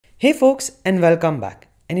Hey folks, and welcome back.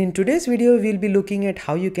 And in today's video, we'll be looking at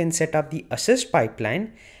how you can set up the assist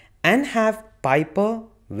pipeline and have Piper,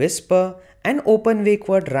 Whisper, and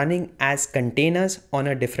OpenWakeWord running as containers on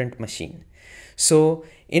a different machine. So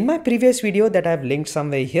in my previous video that I've linked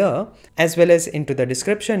somewhere here, as well as into the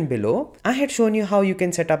description below, I had shown you how you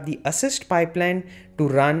can set up the assist pipeline to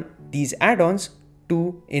run these add-ons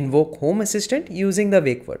to invoke Home Assistant using the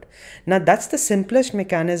WakeWord. Now that's the simplest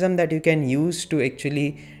mechanism that you can use to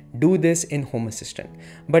actually do this in Home Assistant.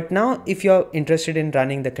 But now if you're interested in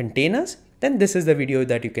running the containers, then this is the video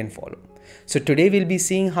that you can follow. So today we'll be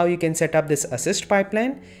seeing how you can set up this assist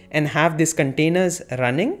pipeline and have these containers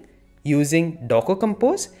running using Docker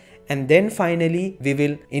Compose. And then finally, we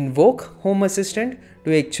will invoke Home Assistant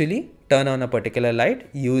to actually turn on a particular light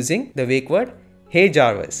using the WakeWord, "Hey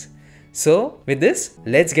Jarvis." So with this,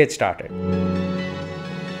 let's get started.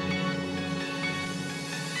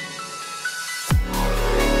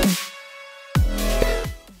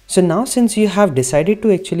 So now since you have decided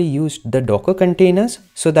to actually use the Docker containers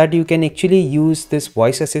so that you can actually use this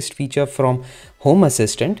voice assist feature from Home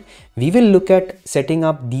Assistant, we will look at setting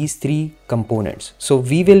up these three components. So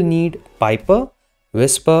we will need Piper,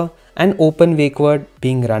 Whisper, and OpenWakeWord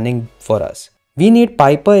being running for us. We need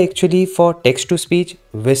Piper actually for text to speech,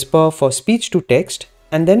 Whisper for speech to text,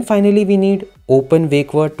 and then finally we need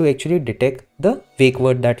OpenWakeWord to actually detect the wake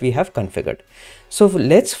word that we have configured. So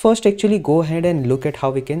let's first actually go ahead and look at how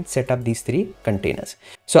we can set up these three containers.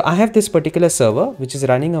 So I have this particular server which is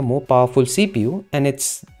running a more powerful CPU, and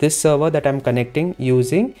it's this server that I'm connecting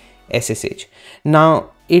using SSH. Now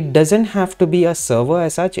it doesn't have to be a server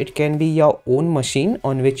as such, it can be your own machine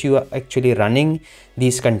on which you are actually running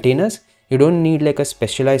these containers. You don't need like a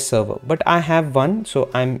specialized server, but I have one, so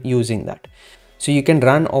I'm using that. So you can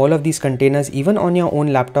run all of these containers even on your own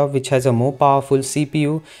laptop which has a more powerful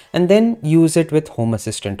CPU, and then use it with Home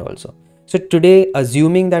Assistant also. So today,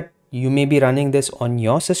 assuming that you may be running this on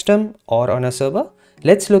your system or on a server,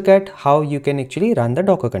 let's look at how you can actually run the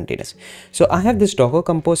Docker containers. So I have this Docker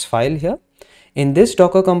Compose file here. In this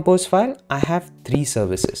Docker Compose file, I have three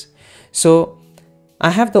services. So I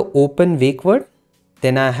have the OpenWakeWord,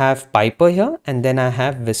 then I have Piper here, and then I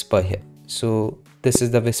have Whisper here. So this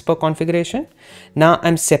is the Whisper configuration. Now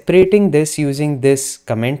I'm separating this using this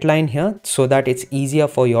comment line here so that it's easier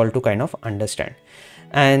for you all to kind of understand.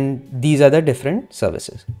 And these are the different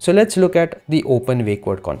services. So let's look at the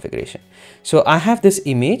OpenWakeWord configuration. So I have this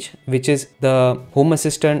image, which is the Home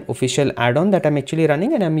Assistant official add-on that I'm actually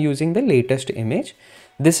running, and I'm using the latest image.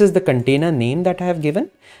 This is the container name that I have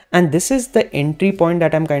given, and this is the entry point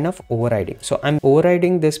that I'm kind of overriding. So I'm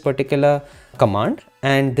overriding this particular command,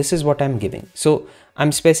 and this is what I'm giving. So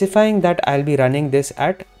I'm specifying that I'll be running this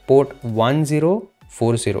at port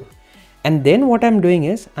 1040. And then what I'm doing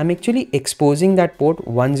is I'm actually exposing that port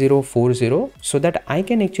 1040 so that I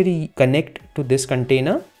can actually connect to this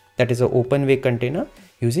container, that is an OpenWake container,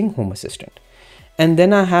 using Home Assistant. And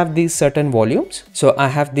then I have these certain volumes. So I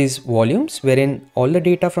have these volumes wherein all the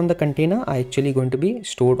data from the container are actually going to be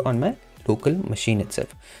stored on my local machine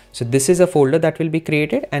itself. So this is a folder that will be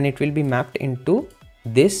created and it will be mapped into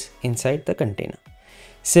this inside the container.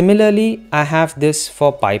 Similarly, I have this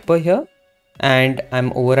for Piper here, and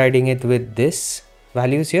I'm overriding it with this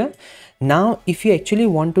values here. Now, if you actually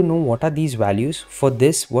want to know what are these values, for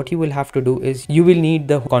this, what you will have to do is you will need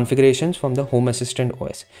the configurations from the Home Assistant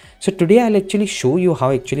OS. So today I'll actually show you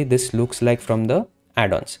how actually this looks like from the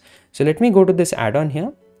add-ons. So let me go to this add-on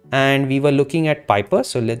here, and we were looking at Piper.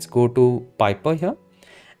 So let's go to Piper here.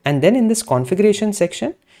 And then in this configuration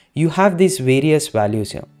section, you have these various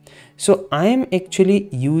values here. So I am actually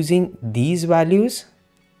using these values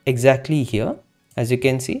exactly here, as you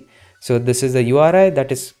can see. So this is the URI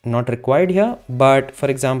that is not required here, but for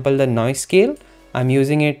example, the noise scale, I'm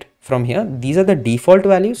using it from here. These are the default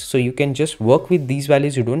values. So you can just work with these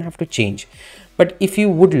values. You don't have to change. But if you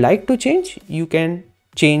would like to change, you can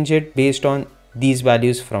change it based on these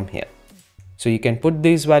values from here. So you can put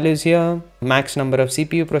these values here. Max number of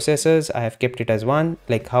CPU processors, I have kept it as 1,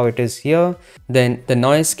 like how it is here. Then the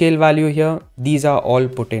noise scale value here, these are all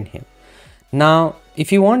put in here. Now,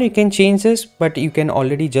 if you want, you can change this, but you can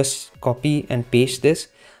already just copy and paste this.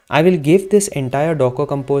 I will give this entire Docker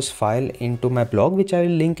Compose file into my blog, which I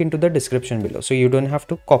will link into the description below. So you don't have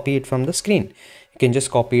to copy it from the screen. You can just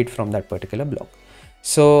copy it from that particular blog.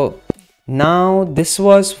 So now this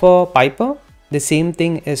was for Piper. The same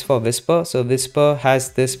thing is for Whisper. So Whisper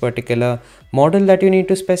has this particular model that you need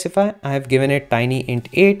to specify. I have given it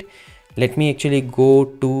tinyInt8. Let me actually go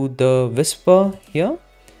to the Whisper here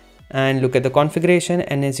and look at the configuration,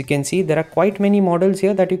 and as you can see, there are quite many models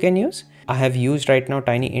here that you can use. I have used right now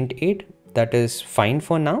tinyInt8. that is fine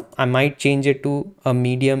for now. I might change it to a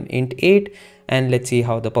medium int 8 and let's see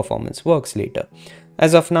how the performance works later.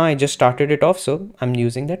 As of now, I just started it off, so I'm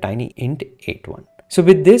using the tiny int 8 one. So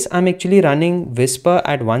with this, I'm actually running Whisper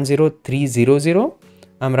at 10300.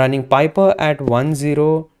 I'm running Piper at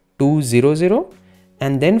 10200.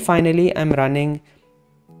 And then finally, I'm running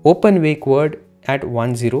OpenWakeWord at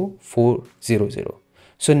 10400.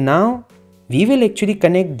 So now we will actually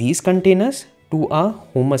connect these containers to our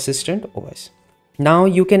Home Assistant OS. Now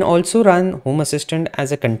you can also run Home Assistant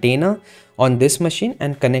as a container on this machine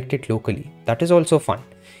and connect it locally. That is also fun.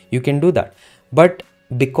 You can do that. But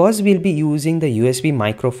because we'll be using the USB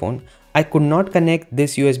microphone, I could not connect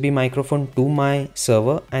this USB microphone to my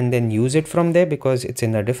server and then use it from there because it's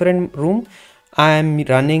in a different room. I am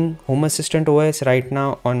running Home Assistant OS right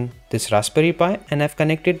now on this Raspberry Pi and I've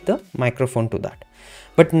connected the microphone to that.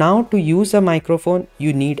 But now to use a microphone,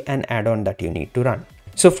 you need an add-on that you need to run.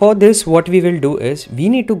 So for this, what we will do is we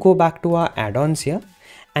need to go back to our add-ons here.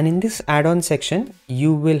 And in this add-on section,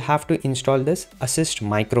 you will have to install this Assist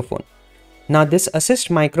microphone. Now this Assist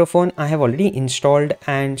microphone, I have already installed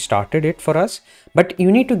and started it for us, but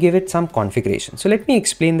you need to give it some configuration. So let me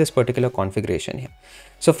explain this particular configuration here.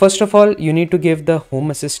 So first of all, you need to give the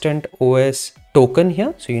Home Assistant OS token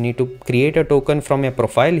here. So you need to create a token from your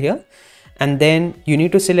profile here. And then you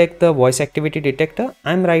need to select the voice activity detector.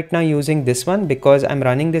 I'm right now using this one because I'm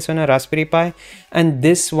running this on a Raspberry Pi and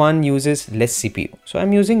this one uses less CPU. So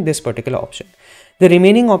I'm using this particular option. The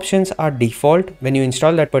remaining options are default. When you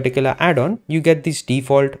install that particular add-on, you get these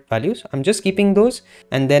default values. I'm just keeping those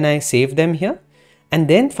and then I save them here. And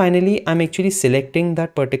then finally, I'm actually selecting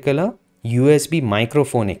that particular USB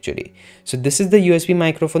microphone actually. So this is the USB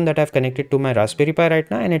microphone that I've connected to my Raspberry Pi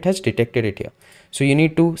right now and it has detected it here. So you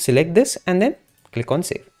need to select this and then click on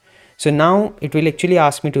save. So now it will actually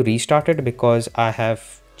ask me to restart it because I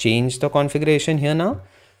have changed the configuration here now.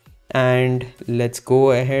 And let's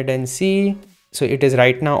go ahead and see. So it is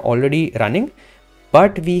right now already running,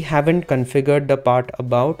 but we haven't configured the part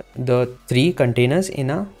about the 3 containers in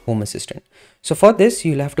a Home Assistant. So for this,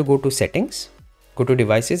 you'll have to go to settings, go to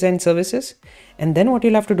devices and services. And then what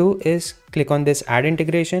you'll have to do is click on this add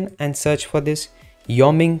integration and search for this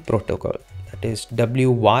Wyoming protocol. That is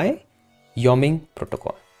Wyoming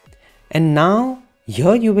protocol. And now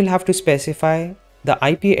here you will have to specify the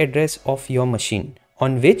IP address of your machine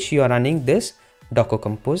on which you are running this Docker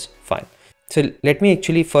Compose file. So let me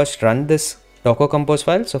actually first run this Docker Compose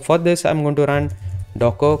file. So for this, I'm going to run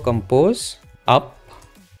Docker Compose up,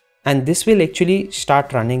 and this will actually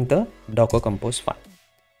start running the Docker Compose file.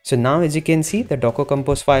 So now as you can see, the Docker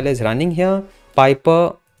Compose file is running here.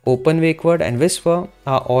 Piper, OpenWakeWord and Whisper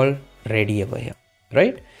are all ready over here,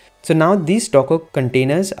 right? So now these Docker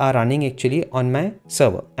containers are running actually on my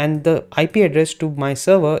server and the IP address to my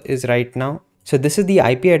server is right now. So this is the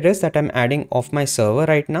IP address that I'm adding off my server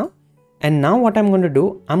right now. And now what I'm going to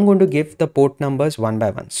do, I'm going to give the port numbers one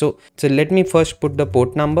by one. So let me first put the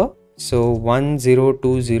port number. So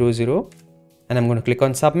 10200 and I'm going to click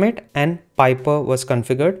on submit and Piper was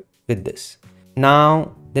configured with this.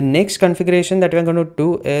 Now the next configuration that we're going to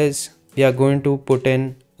do is we are going to put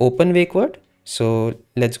in OpenWakeWord. So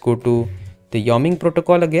let's go to the Wyoming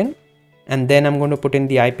protocol again. And then I'm going to put in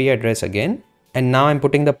the IP address again. And now I'm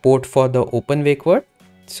putting the port for the OpenWakeWord.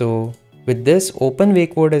 So with this,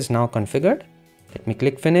 OpenWakeWord is now configured. Let me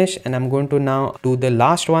click finish and I'm going to now do the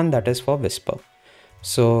last one, that is for Whisper.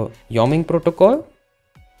 So Wyoming protocol,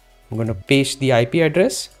 I'm going to paste the IP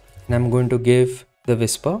address and I'm going to give the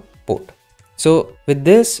Whisper port. So with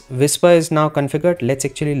this, Whisper is now configured. Let's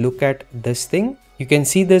actually look at this thing. You can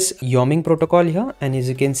see this Wyoming protocol here, and as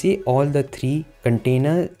you can see, all the 3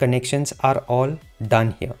 container connections are all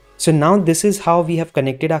done here. So now this is how we have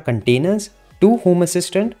connected our containers to Home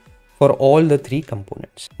Assistant for all the 3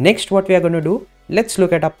 components. Next, what we are going to do, let's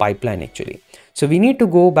look at our pipeline actually. So we need to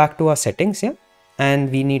go back to our settings here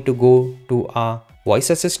and we need to go to our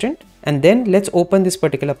voice assistant and then let's open this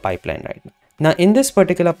particular pipeline right now. Now in this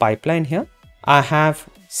particular pipeline here, I have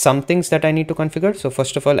some things that I need to configure. So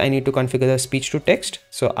first of all, I need to configure the speech to text.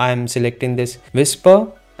 So I'm selecting this Whisper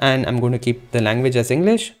and I'm going to keep the language as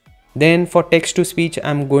English. Then for text to speech,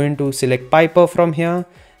 I'm going to select Piper from here.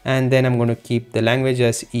 And then I'm going to keep the language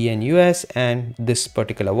as ENUS and this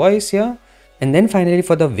particular voice here. And then finally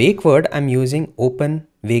for the wake word, I'm using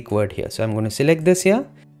OpenWakeWord here. So I'm going to select this here.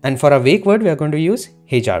 And for a wake word, we are going to use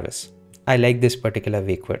Hey Jarvis. I like this particular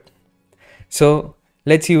wake word. So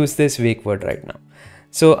let's use this wake word right now.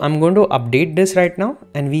 So I'm going to update this right now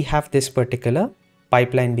and we have this particular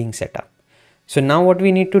pipeline being set up. So now what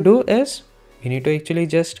we need to do is we need to actually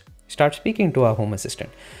just start speaking to our Home Assistant.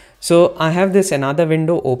 So I have this another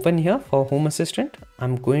window open here for Home Assistant.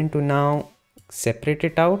 I'm going to now separate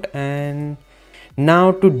it out, and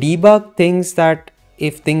now to debug things, that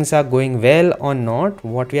if things are going well or not,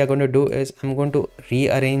 what we are going to do is I'm going to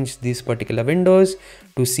rearrange these particular windows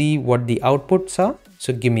to see what the outputs are.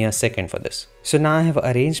 So give me a second for this. So now I have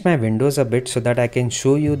arranged my windows a bit so that I can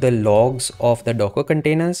show you the logs of the Docker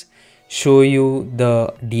containers, show you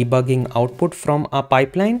the debugging output from our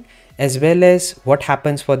pipeline, as well as what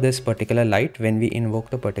happens for this particular light when we invoke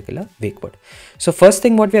the particular wake word. So first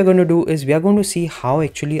thing what we are going to do is we are going to see how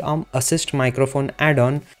actually assist microphone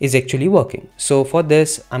add-on is actually working. So for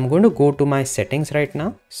this, I'm going to go to my settings right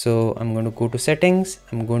now. So I'm going to go to settings,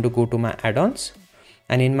 I'm going to go to my add-ons,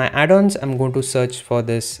 and in my add-ons, I'm going to search for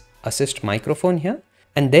this assist microphone here.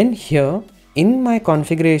 And then here in my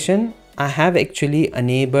configuration, I have actually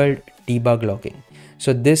enabled debug logging.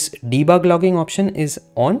 So this debug logging option is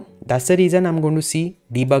on. That's the reason I'm going to see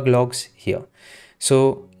debug logs here.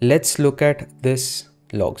 So let's look at this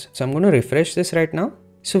logs. So I'm going to refresh this right now.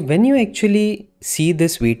 So when you actually see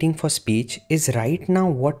this waiting for speech is right now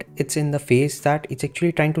what it's in the phase that it's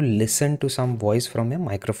actually trying to listen to some voice from a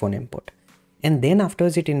microphone input. And then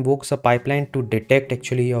afterwards it invokes a pipeline to detect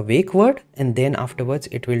actually your wake word. And then afterwards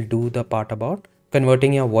it will do the part about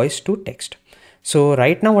converting your voice to text. So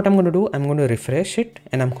right now what I'm going to do, I'm going to refresh it,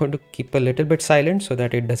 and I'm going to keep a little bit silent so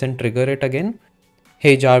that it doesn't trigger it again.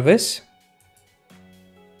 Hey Jarvis,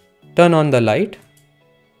 turn on the light.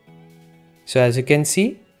 So as you can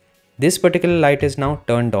see, this particular light is now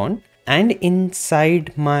turned on, and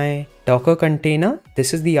inside my Docker container,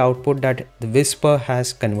 this is the output that the Whisper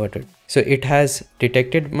has converted. So it has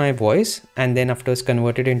detected my voice and then afterwards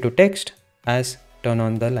converted into text as turn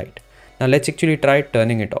on the light. Now let's actually try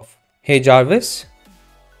turning it off. Hey Jarvis,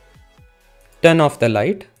 turn off the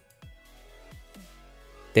light.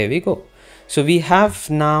 There we go. So we have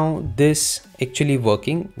now this actually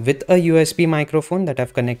working with a USB microphone that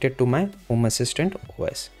I've connected to my Home Assistant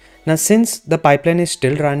OS. Now since the pipeline is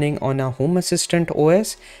still running on a Home Assistant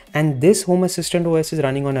OS and this Home Assistant OS is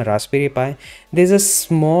running on a Raspberry Pi, there's a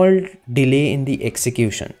small delay in the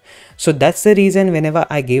execution. So that's the reason whenever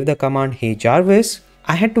I gave the command Hey Jarvis,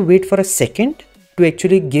 I had to wait for a second to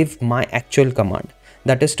actually give my actual command,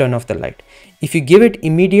 that is turn off the light. If you give it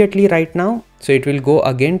immediately right now, so it will go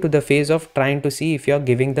again to the phase of trying to see if you are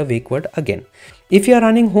giving the wake word again. If you are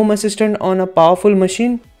running Home Assistant on a powerful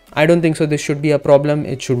machine, I don't think so this should be a problem.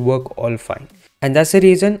 It should work all fine. And that's the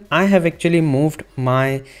reason I have actually moved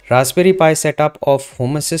my Raspberry Pi setup of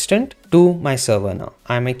Home Assistant to my server now.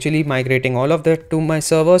 I'm actually migrating all of that to my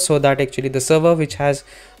server so that actually the server, which has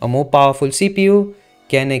a more powerful CPU,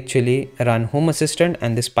 can actually run Home Assistant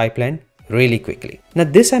and this pipeline really quickly. Now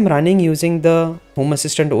this I'm running using the Home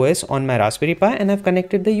Assistant OS on my Raspberry Pi, and I've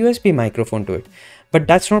connected the USB microphone to it. But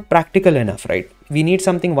that's not practical enough, right? We need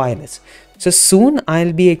something wireless. So soon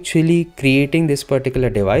I'll be actually creating this particular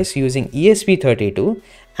device using ESP32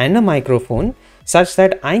 and a microphone such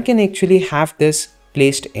that I can actually have this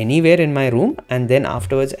placed anywhere in my room, and then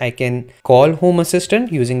afterwards I can call Home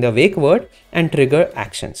Assistant using the wake word and trigger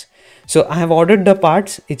actions. So I have ordered the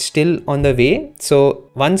parts, it's still on the way. So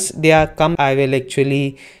once they are come, I will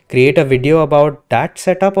actually create a video about that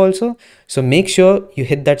setup also. So make sure you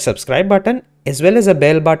hit that subscribe button as well as a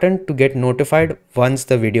bell button to get notified once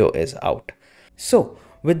the video is out. So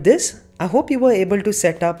with this, I hope you were able to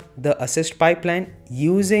set up the assist pipeline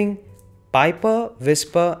using Piper,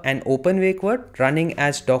 Whisper and OpenWakeWord running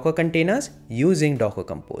as Docker containers using Docker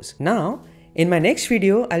Compose. Now, in my next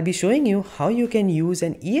video, I'll be showing you how you can use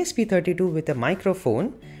an ESP32 with a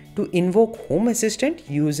microphone to invoke Home Assistant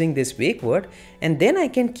using this wake word, and then I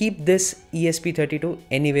can keep this ESP32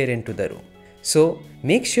 anywhere into the room. So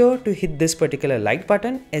make sure to hit this particular like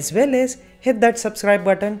button as well as hit that subscribe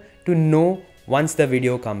button to know once the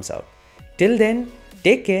video comes out. Till then,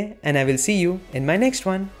 take care and I will see you in my next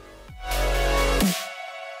one.